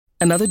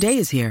Another day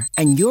is here,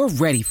 and you're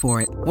ready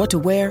for it. What to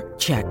wear?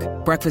 Check.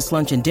 Breakfast,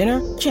 lunch, and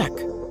dinner? Check.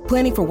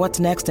 Planning for what's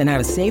next and how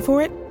to save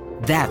for it?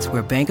 That's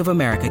where Bank of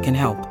America can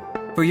help.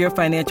 For your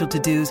financial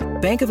to-dos,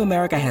 Bank of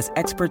America has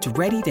experts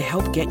ready to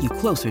help get you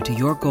closer to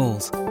your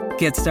goals.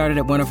 Get started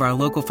at one of our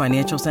local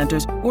financial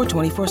centers or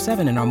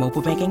 24/7 in our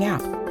mobile banking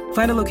app.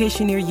 Find a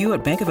location near you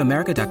at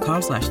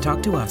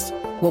bankofamerica.com/talktous.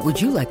 What would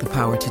you like the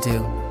power to do?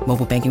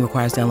 Mobile banking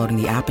requires downloading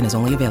the app and is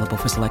only available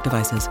for select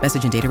devices.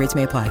 Message and data rates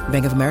may apply.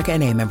 Bank of America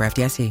NA, member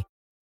FDIC.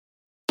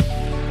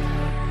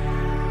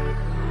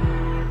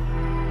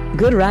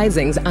 Good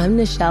risings. I'm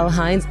Nichelle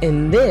Hines,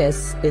 and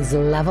this is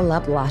Level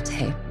Up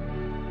Latte.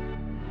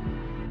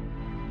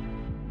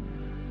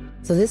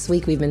 So this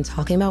week, we've been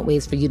talking about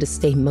ways for you to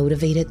stay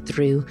motivated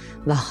through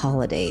the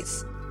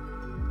holidays.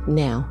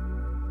 Now,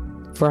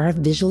 for our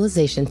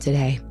visualization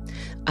today,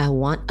 I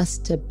want us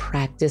to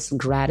practice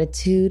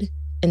gratitude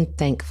and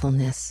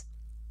thankfulness.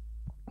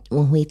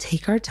 When we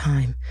take our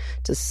time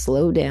to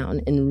slow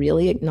down and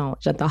really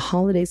acknowledge that the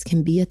holidays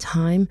can be a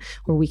time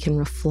where we can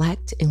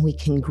reflect and we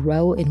can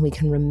grow and we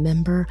can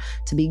remember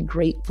to be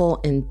grateful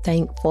and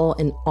thankful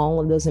and all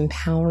of those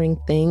empowering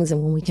things.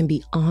 And when we can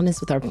be honest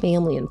with our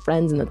family and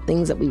friends and the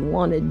things that we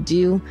want to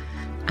do,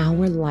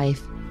 our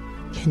life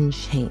can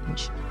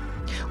change.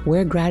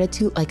 Wear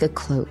gratitude like a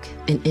cloak,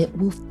 and it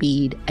will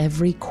feed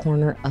every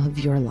corner of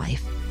your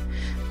life.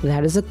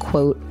 That is a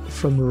quote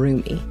from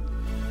Rumi.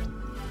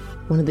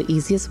 One of the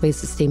easiest ways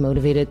to stay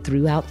motivated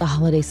throughout the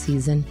holiday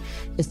season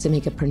is to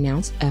make a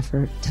pronounced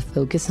effort to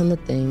focus on the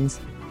things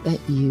that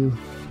you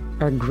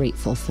are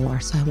grateful for.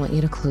 So I want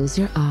you to close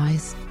your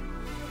eyes.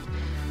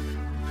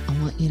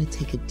 I want you to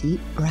take a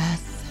deep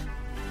breath.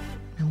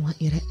 I want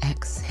you to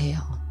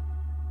exhale.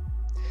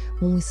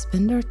 When we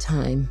spend our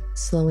time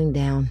slowing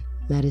down,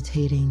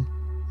 meditating,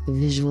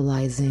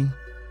 visualizing,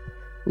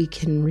 we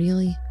can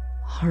really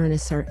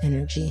harness our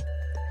energy.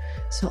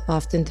 So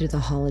often through the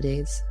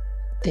holidays,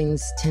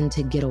 things tend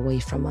to get away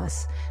from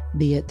us,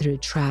 be it through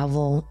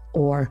travel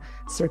or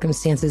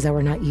circumstances that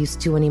we're not used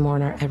to anymore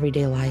in our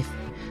everyday life.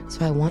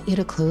 So I want you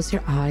to close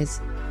your eyes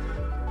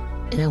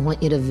and I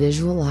want you to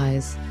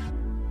visualize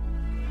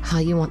how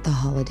you want the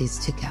holidays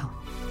to go.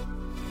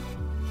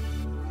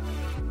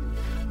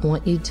 I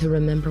want you to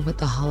remember what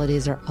the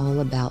holidays are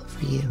all about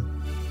for you.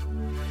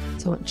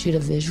 So I want you to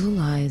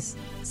visualize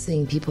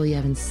seeing people you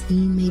haven't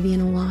seen maybe in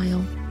a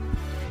while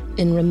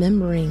and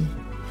remembering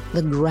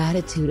the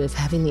gratitude of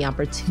having the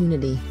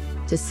opportunity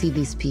to see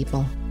these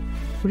people.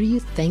 What are you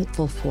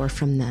thankful for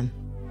from them?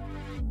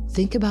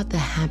 Think about the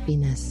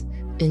happiness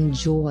and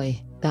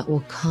joy that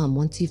will come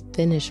once you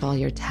finish all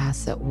your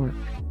tasks at work.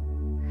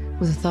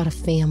 With the thought of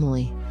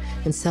family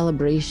and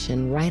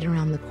celebration right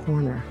around the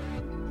corner.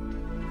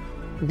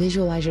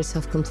 Visualize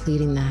yourself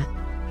completing that.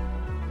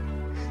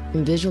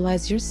 And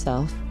visualize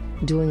yourself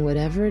doing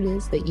whatever it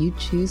is that you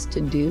choose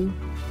to do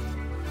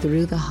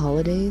through the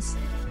holidays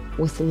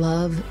with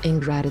love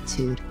and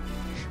gratitude,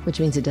 which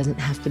means it doesn't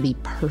have to be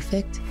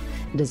perfect.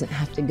 It doesn't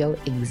have to go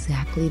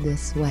exactly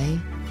this way.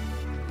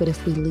 But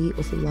if we lead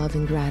with love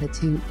and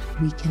gratitude,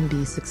 we can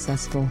be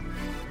successful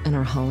in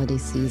our holiday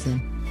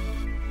season.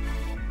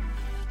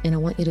 And I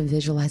want you to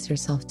visualize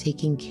yourself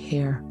taking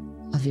care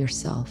of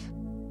yourself.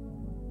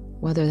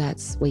 Whether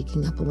that's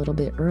waking up a little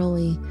bit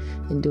early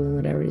and doing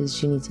whatever it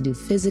is you need to do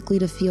physically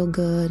to feel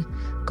good,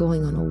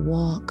 going on a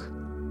walk,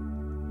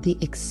 the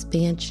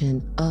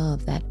expansion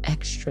of that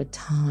extra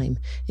time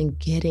and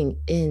getting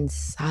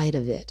inside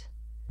of it.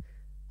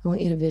 I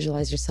want you to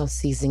visualize yourself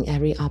seizing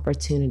every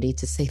opportunity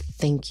to say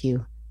thank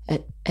you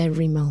at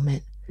every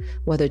moment,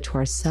 whether to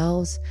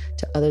ourselves,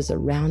 to others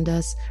around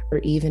us, or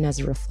even as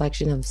a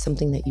reflection of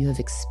something that you have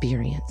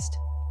experienced.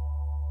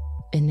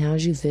 And now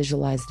as you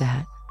visualize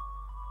that,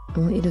 I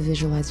want you to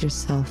visualize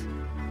yourself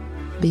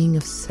being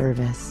of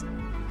service.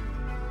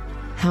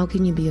 How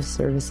can you be of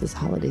service this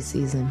holiday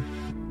season?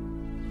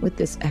 With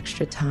this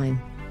extra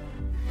time,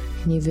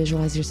 can you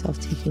visualize yourself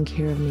taking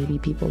care of maybe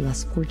people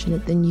less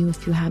fortunate than you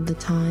if you have the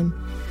time?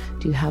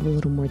 Do you have a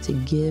little more to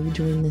give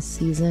during this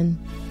season?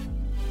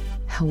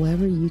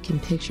 However you can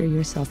picture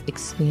yourself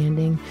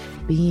expanding,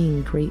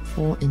 being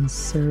grateful and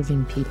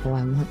serving people,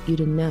 I want you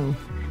to know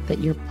that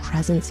your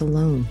presence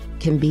alone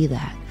can be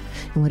that.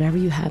 And whatever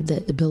you have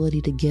the ability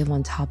to give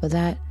on top of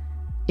that,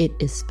 it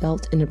is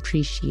felt and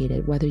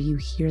appreciated, whether you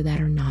hear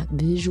that or not.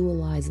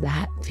 Visualize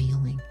that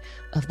feeling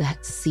of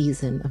that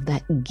season, of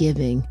that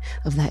giving,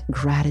 of that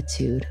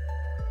gratitude.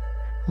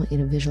 I want you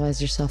to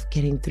visualize yourself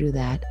getting through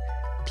that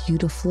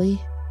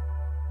beautifully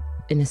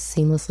and as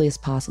seamlessly as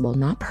possible.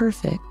 Not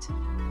perfect,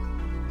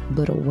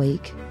 but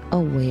awake,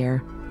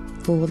 aware,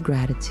 full of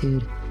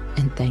gratitude,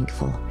 and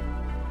thankful.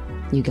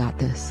 You got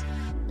this.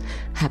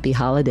 Happy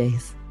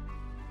holidays.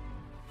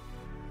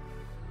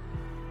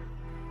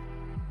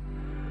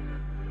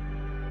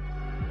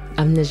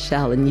 I'm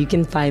Nichelle, and you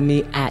can find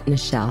me at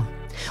Nichelle.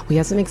 We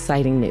have some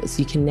exciting news.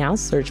 You can now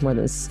search more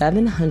than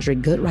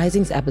 700 Good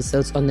Risings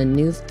episodes on the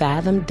new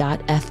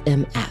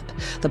Fathom.fm app,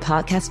 the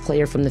podcast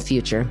player from the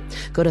future.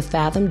 Go to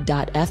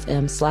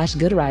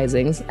fathom.fm/Good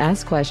Risings,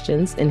 ask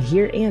questions, and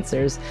hear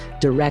answers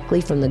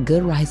directly from the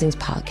Good Risings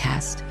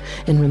podcast.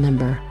 And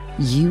remember,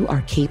 you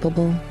are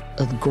capable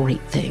of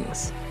great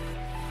things.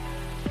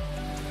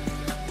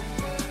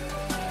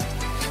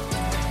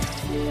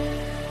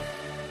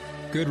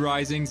 Good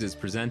Risings is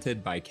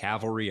presented by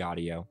Cavalry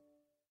Audio.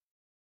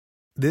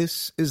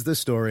 This is the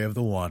story of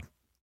the one.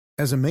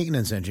 As a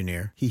maintenance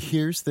engineer, he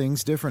hears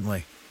things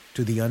differently.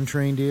 To the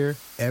untrained ear,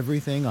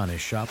 everything on his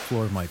shop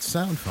floor might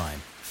sound fine,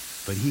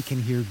 but he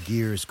can hear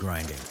gears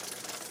grinding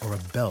or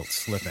a belt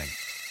slipping.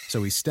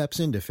 So he steps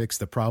in to fix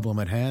the problem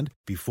at hand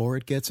before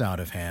it gets out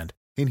of hand.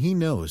 And he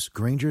knows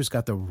Grainger's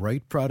got the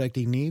right product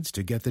he needs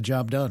to get the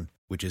job done,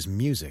 which is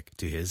music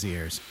to his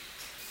ears.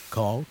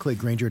 Call, click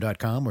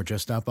Grainger.com, or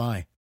just stop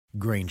by.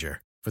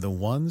 Grainger, for the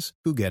ones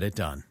who get it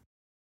done.